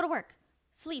 go to work,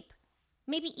 sleep,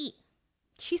 maybe eat.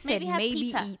 She said maybe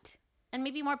pizza, eat. And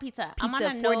maybe more pizza. I'm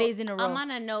on 4 days in a row. I'm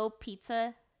on a no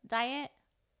pizza diet.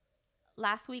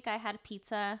 Last week, I had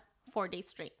pizza 4 days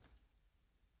straight.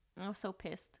 I was so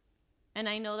pissed. And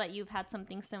I know that you've had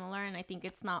something similar, and I think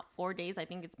it's not 4 days. I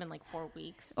think it's been like 4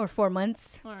 weeks. Or 4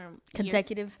 months. Or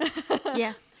consecutive.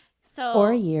 Yeah. So,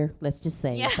 or a year, let's just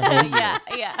say. Yeah,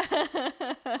 yeah.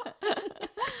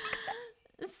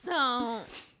 So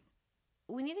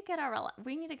we need to get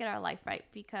our life right,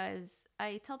 because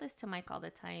I tell this to Mike all the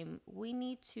time. We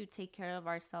need to take care of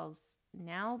ourselves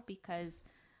now, because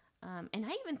and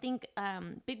I even think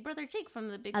Big Brother Jake from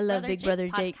the Big Brother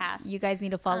Jake podcast. You guys need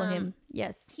to follow him.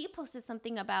 Yes. He posted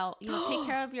something about, you know, take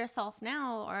care of yourself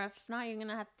now, or if not, you're going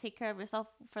to have to take care of yourself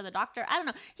for the doctor. I don't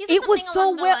know. He said something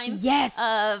along the lines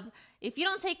of, if you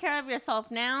don't take care of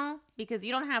yourself now because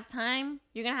you don't have time,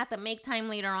 you're going to have to make time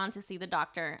later on to see the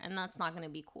doctor, and that's not going to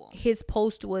be cool. His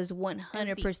post was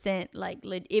 100% like,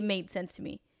 it made sense to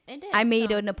me. It did. I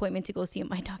made an appointment to go see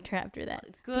my doctor after that.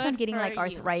 Good. I'm getting like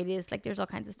arthritis. Like, there's all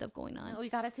kinds of stuff going on. We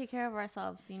got to take care of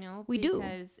ourselves, you know. We do.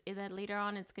 Because that later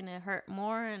on it's going to hurt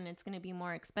more, and it's going to be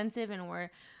more expensive, and we're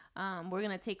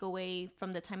going to take away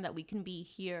from the time that we can be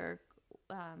here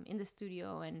in the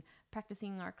studio and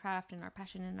practicing our craft and our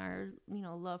passion and our, you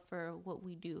know, love for what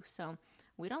we do. So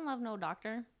we don't love no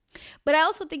doctor. But I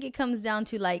also think it comes down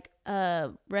to like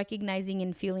recognizing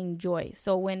and feeling joy.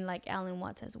 So when like Alan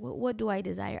Watts says, what do I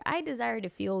desire? I desire to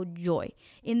feel joy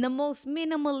in the most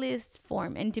minimalist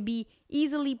form, and to be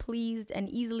easily pleased and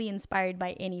easily inspired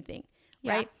by anything.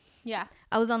 Yeah. Right? Yeah.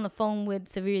 I was on the phone with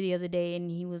Severe the other day,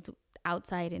 and he was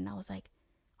outside, and I was like,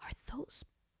 are those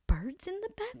birds in the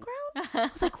background? I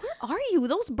was like, where are you?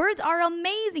 Those birds are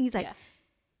amazing. He's like,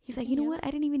 He's like, you know what?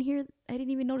 I didn't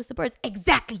even notice the birds.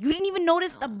 Exactly. You didn't even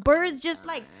notice the birds just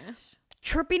like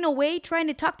chirping away, trying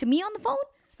to talk to me on the phone.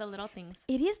 It's the little things.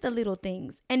 It is the little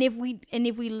things. And if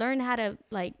we learn how to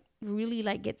like really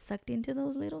like get sucked into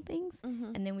those little things,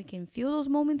 and then we can feel those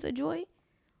moments of joy,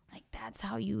 like that's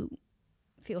how you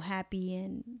feel happy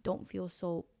and don't feel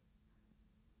so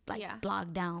like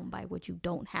bogged down by what you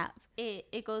don't have.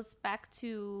 It goes back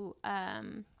to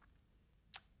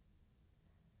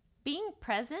being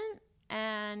present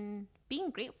and being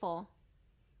grateful,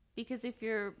 because if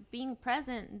you're being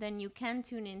present, then you can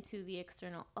tune into the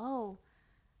external. Oh,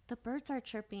 the birds are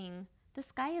chirping, the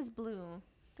sky is blue,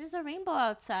 there's a rainbow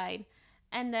outside,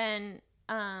 and then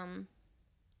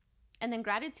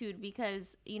gratitude,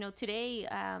 because you know today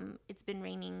it's been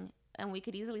raining, and we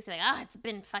could easily say like, it's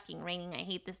been fucking raining, I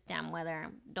hate this damn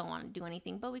weather, don't want to do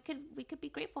anything, but we could be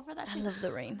grateful for that too. I love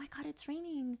the rain. Oh my god, it's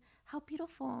raining. How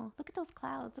beautiful. Look at those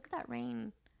clouds. Look at that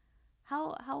rain.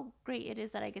 How great it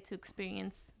is that I get to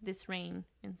experience this rain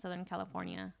in Southern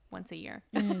California once a year.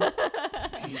 Once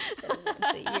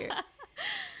a year.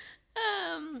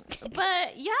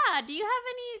 But yeah, do you have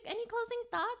any closing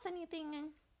thoughts? Anything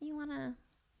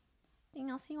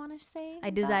else you want to say? I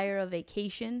desire a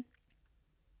vacation.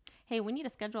 Hey, we need to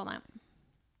schedule that.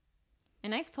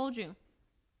 And I've told you.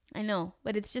 I know,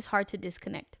 but it's just hard to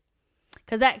disconnect.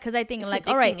 Cause I think it's like,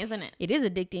 all right, isn't it? It is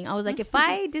addicting. I was like, if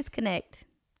I disconnect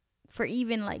for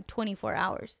even like 24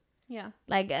 hours,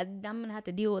 like I'm gonna have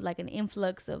to deal with like an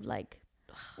influx of like,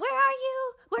 where are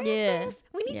you? Where is this?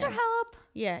 We need your help.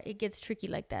 Yeah, it gets tricky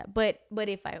like that. But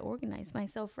if I organize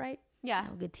myself right, I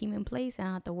have a good team in place, I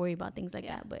don't have to worry about things like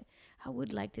that. But I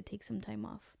would like to take some time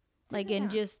off, like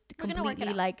and just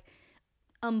completely like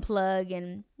unplug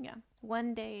and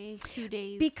 1 day, 2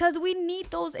 days, because we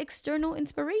need those external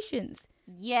inspirations.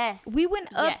 Yes, we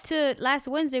went up to last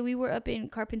Wednesday. We were up in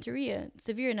Carpinteria,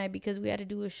 Severe and I, because we had to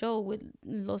do a show with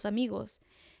Los Amigos,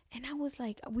 And I was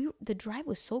like, the drive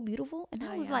was so beautiful. And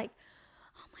I was like,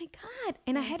 oh my God.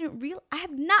 And I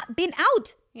have not been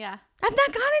out. Yeah. I've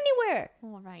not gone anywhere.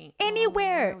 All right.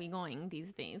 Anywhere. Where are we going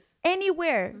these days?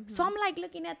 Anywhere. So I'm like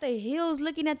looking at the hills,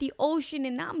 looking at the ocean,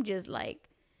 and I'm just like,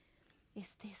 is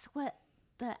this what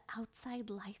the outside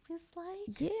life is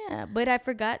like? Yeah, but I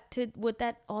forgot what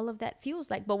all of that feels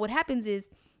like. But what happens is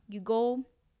you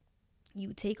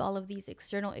take all of these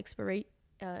external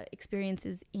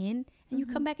experiences in, and you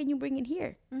come back and you bring it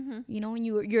here. You know, and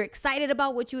you're excited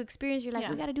about what you experience. You're like,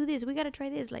 we got to do this. We got to try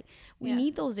this. Like, we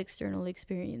need those external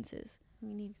experiences.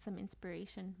 We need some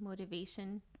inspiration,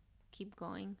 motivation, keep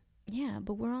going. Yeah,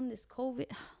 but we're on this COVID.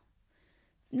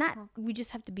 We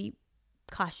just have to be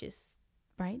cautious,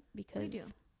 right? Because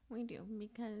we do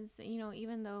because, you know,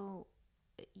 even though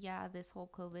this whole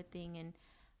COVID thing, and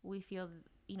we feel,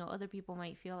 you know, other people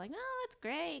might feel like, no, it's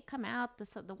great, come out,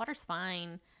 the water's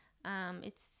fine.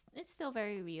 It's still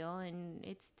very real, and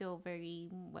it's still very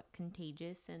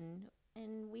contagious, and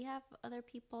we have other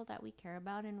people that we care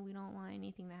about, and we don't want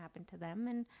anything to happen to them.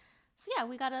 And so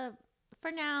we gotta,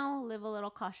 for now, live a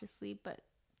little cautiously, but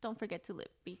don't forget to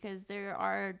live, because there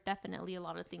are definitely a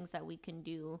lot of things that we can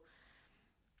do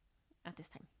at this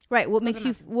time. Right. What makes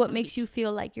you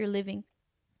feel like you're living?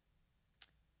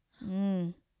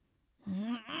 That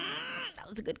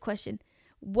was a good question.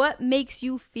 What makes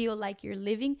you feel like you're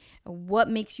living, and what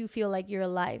makes you feel like you're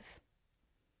alive?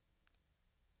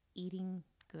 Eating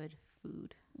good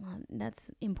food. Well, that's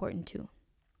important too.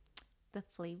 The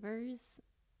flavors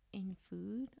in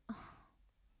food,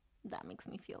 that makes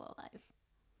me feel alive.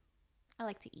 I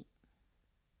like to eat.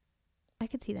 I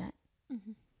could see that.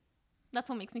 Mm-hmm. That's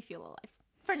what makes me feel alive.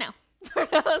 For now. For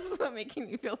now, this is what making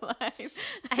me feel alive.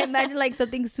 I imagine like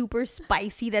something super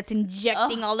spicy that's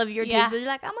injecting all of your taste. But you're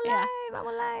like, I'm alive. I'm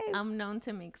alive. I'm known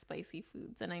to make spicy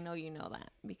foods, and I know you know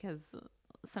that, because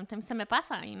sometimes se me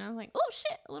pasa, you know, like, oh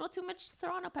shit, a little too much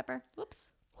serrano pepper. Whoops.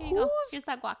 Here you go. Here's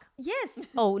that guac. Yes.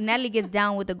 Oh, Natalie gets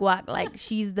down with the guac. Like,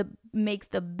 makes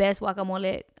the best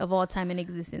guacamole of all time in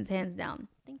existence, hands down.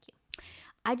 Thank you.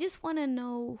 I just want to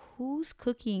know who's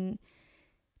cooking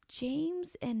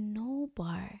James and No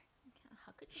Bar.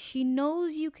 She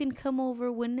knows you can come over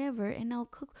whenever, and I'll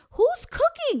cook. Who's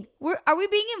cooking? Are we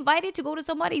being invited to go to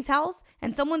somebody's house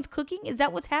and someone's cooking? Is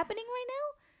that what's happening right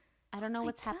now? I don't know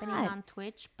what's happening on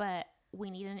Twitch, but we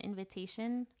need an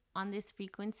invitation on this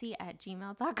frequency at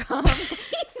gmail.com.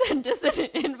 Send us an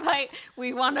invite.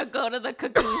 We want to go to the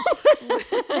cooking.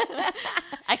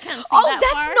 I can't see that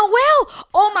that's far. Noelle.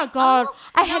 Oh my God.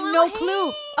 I had no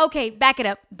clue. Okay, back it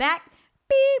up. Beep,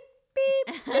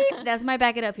 beep, beep. That's my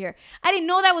back it up here. I didn't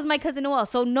know that was my cousin Noelle.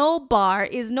 So No Bar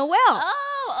is Noelle.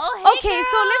 Hey, okay, girl.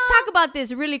 so let's talk about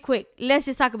this really quick. Let's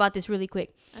just talk about this really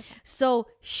quick. Okay. So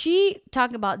she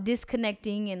talked about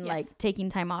disconnecting and like taking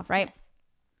time off, right?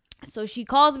 Yes. So she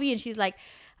calls me and she's like,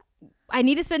 I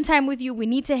need to spend time with you. We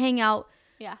need to hang out.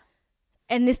 Yeah.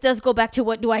 And this does go back to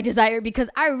what do I desire? Because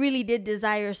I really did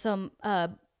desire some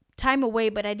time away,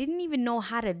 but I didn't even know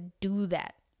how to do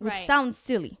that. Which sounds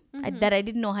silly, that I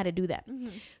didn't know how to do that. Mm-hmm.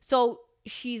 So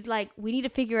she's like, we need to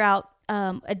figure out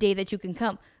a day that you can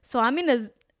come. So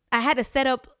I had to set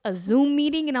up a Zoom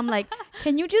meeting, and I'm like,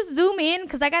 can you just Zoom in?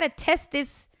 Because I got to test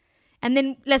this. And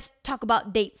then let's talk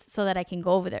about dates so that I can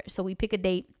go over there. So we pick a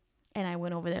date, and I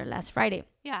went over there last Friday.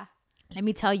 Yeah. Let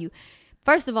me tell you.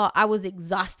 First of all, I was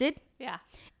exhausted. Yeah.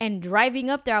 And driving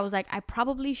up there, I was like, I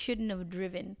probably shouldn't have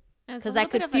driven. Because I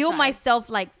could feel myself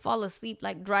like fall asleep,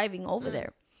 like driving over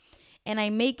there. And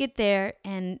I make it there,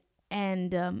 and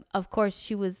of course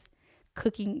she was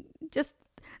cooking.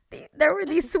 There were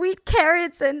these sweet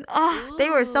carrots, and they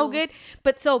were so good.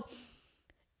 But so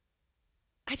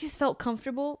I just felt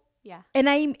comfortable. Yeah. And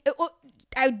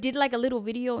I did like a little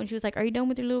video, and she was like, "Are you done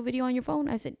with your little video on your phone?"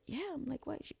 I said, "Yeah." I'm like,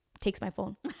 "What?" She takes my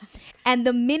phone, and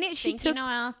the minute she took,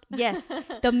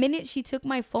 the minute she took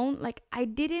my phone, like I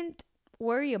didn't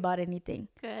worry about anything.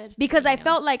 Good. Because I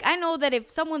felt like I know that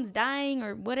if someone's dying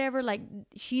or whatever, like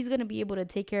she's gonna be able to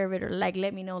take care of it, or like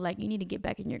let me know, like you need to get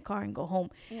back in your car and go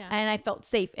home. Yeah. And I felt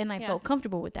safe, and I felt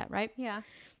comfortable with that, right? Yeah.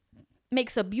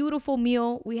 Makes a beautiful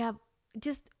meal. We have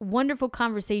just wonderful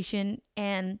conversation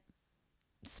and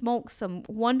smoke some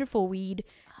wonderful weed.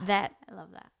 That I love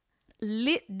that.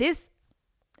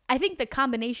 I think the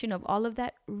combination of all of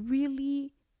that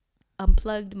really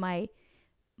unplugged my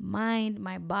mind,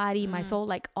 my body, my soul,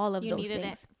 like all of those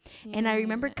things. And I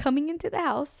remember coming into the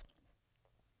house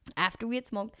after we had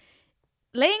smoked,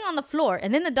 laying on the floor,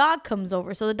 and then the dog comes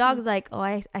over. So the dog's like, oh,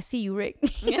 I see you, Rick.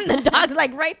 And the dog's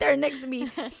like right there next to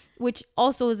me, which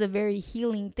also is a very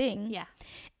healing thing. Yeah.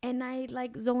 And I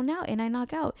like zone out and I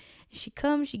knock out. She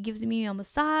comes, she gives me a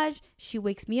massage. She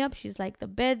wakes me up. She's like,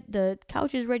 the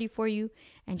couch is ready for you.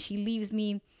 And she leaves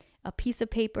me a piece of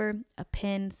paper, a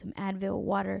pen, some Advil,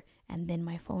 water, and then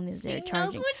my phone is there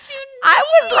charging. She knows what you need. I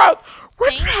was like,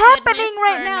 what's happening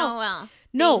right now? Noelle.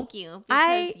 No, thank you.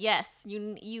 Because yes,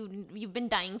 you've been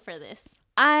dying for this.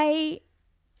 I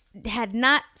had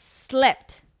not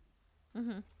slept.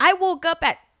 Mm-hmm. I woke up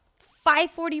at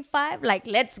 5:45. Like,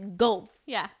 let's go.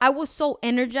 Yeah. I was so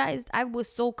energized. I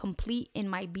was so complete in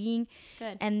my being.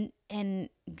 Good. And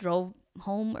drove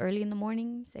home early in the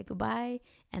morning, said goodbye,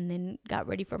 and then got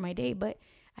ready for my day. But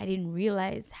I didn't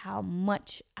realize how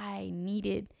much I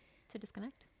needed to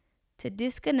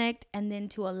disconnect and then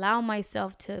to allow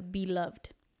myself to be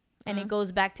loved. And it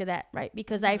goes back to that, right?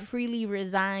 Because I freely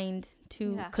resigned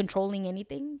to controlling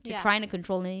anything, to trying to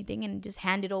control anything, and just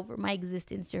handed over my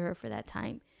existence to her for that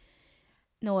time.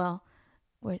 Noelle,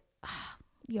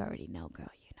 you already know,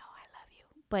 girl. You know I love you.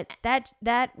 But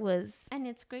that was... And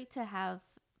it's great to have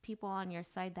people on your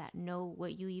side that know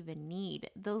what you even need.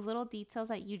 Those little details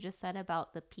that you just said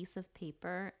about the piece of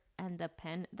paper and the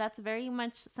pen, that's very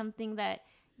much something that...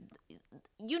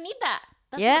 You need that.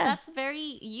 That's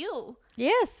very you.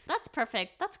 Yes. That's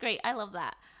perfect. That's great. I love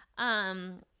that.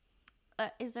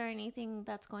 Is there anything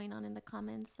that's going on in the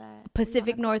comments that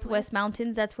Pacific Northwest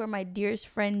Mountains? That's where my dearest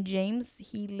friend James,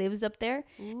 he lives up there.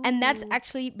 Ooh. And that's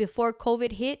actually before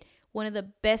COVID hit, one of the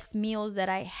best meals that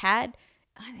I had.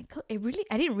 I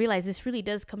didn't realize this really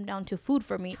does come down to food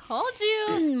for me. Told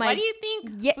you. Why do you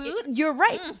think food? You're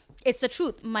right. It's the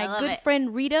truth. My good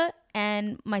friend Rita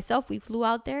and myself, we flew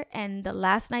out there, and the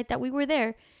last night that we were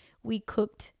there, we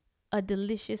cooked a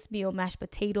delicious meal, mashed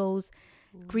potatoes,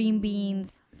 green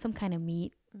beans, some kind of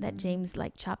meat that James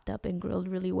like chopped up and grilled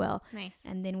really well. Nice.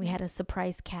 And then we had a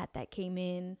surprise cat that came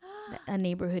in, a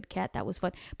neighborhood cat. That was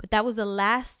fun. But that was the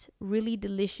last really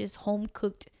delicious home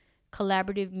cooked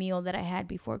collaborative meal that I had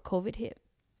before COVID hit.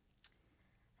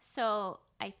 So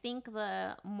I think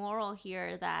the moral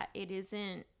here that it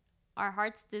isn't, our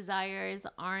heart's desires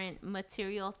aren't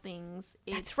material things.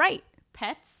 That's right.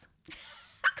 Pets,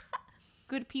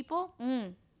 good people,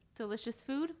 delicious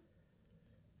food,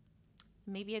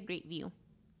 maybe a great view.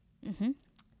 Mm-hmm.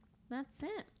 That's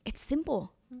it. It's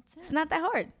simple. It's not that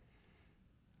hard.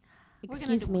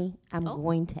 Excuse me. I'm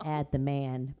going to add the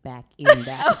man back in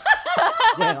that as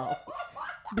well.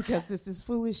 Because this is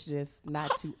foolishness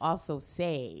not to also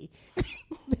say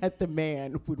that the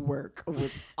man would work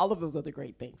with all of those other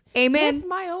great things. Amen. Just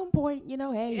my own point,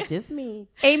 hey, just me.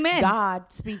 Amen.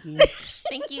 God speaking.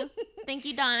 Thank you. Thank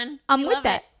you, Dawn. I'm with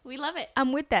that. We love it.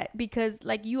 I'm with that because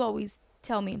like you always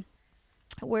tell me,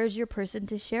 where's your person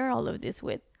to share all of this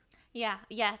with? Yeah.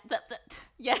 Yes.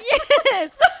 Yes.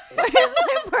 Where's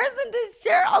my person to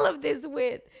share all of this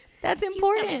with? That's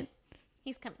important.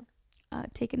 He's coming.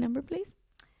 Take a number, please.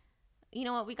 You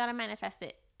know what? We got to manifest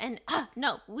it. And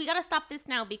no, we got to stop this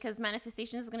now because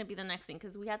manifestation is going to be the next thing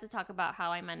because we have to talk about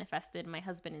how I manifested my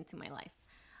husband into my life.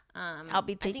 I'll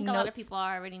be taking notes. I think a lot of people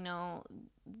already know.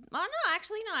 Oh, no,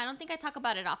 actually, no. I don't think I talk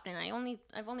about it often.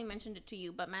 I've only mentioned it to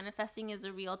you, but manifesting is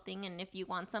a real thing. And if you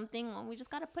want something, well, we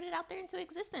just got to put it out there into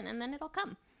existence and then it'll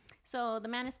come. So the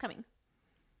man is coming.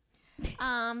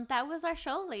 That was our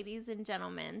show, ladies and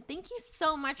gentlemen. Thank you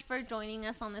so much for joining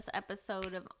us on this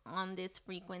episode of On This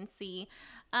Frequency.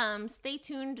 Stay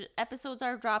tuned. Episodes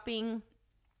are dropping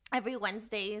every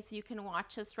Wednesday, so you can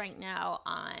watch us right now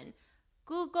on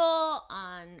Google,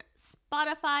 on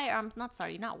Spotify, or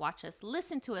not watch us,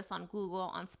 listen to us on Google,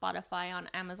 on Spotify, on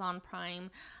Amazon Prime.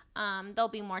 There'll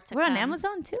be more to come. We're on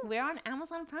Amazon too? We're on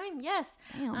Amazon Prime, yes.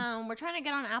 Damn. We're trying to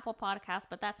get on Apple Podcasts,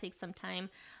 but that takes some time.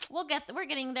 We're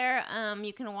getting there.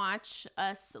 You can watch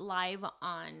us live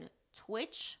on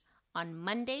Twitch on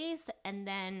Mondays, and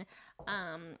then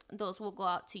those will go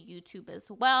out to YouTube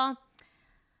as well.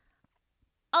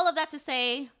 All of that to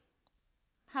say,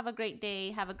 have a great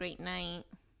day, have a great night,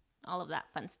 all of that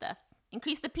fun stuff.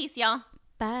 Increase the peace, y'all.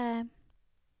 Bye.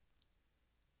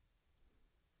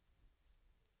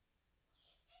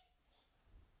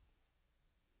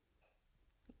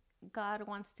 God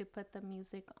wants to put the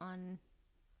music on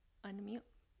unmute.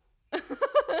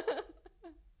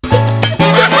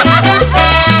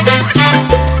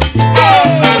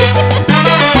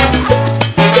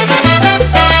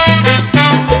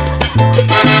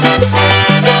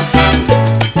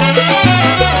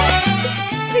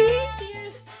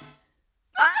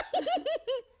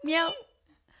 Meow. It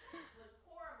was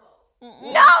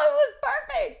horrible. No, it was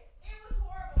perfect.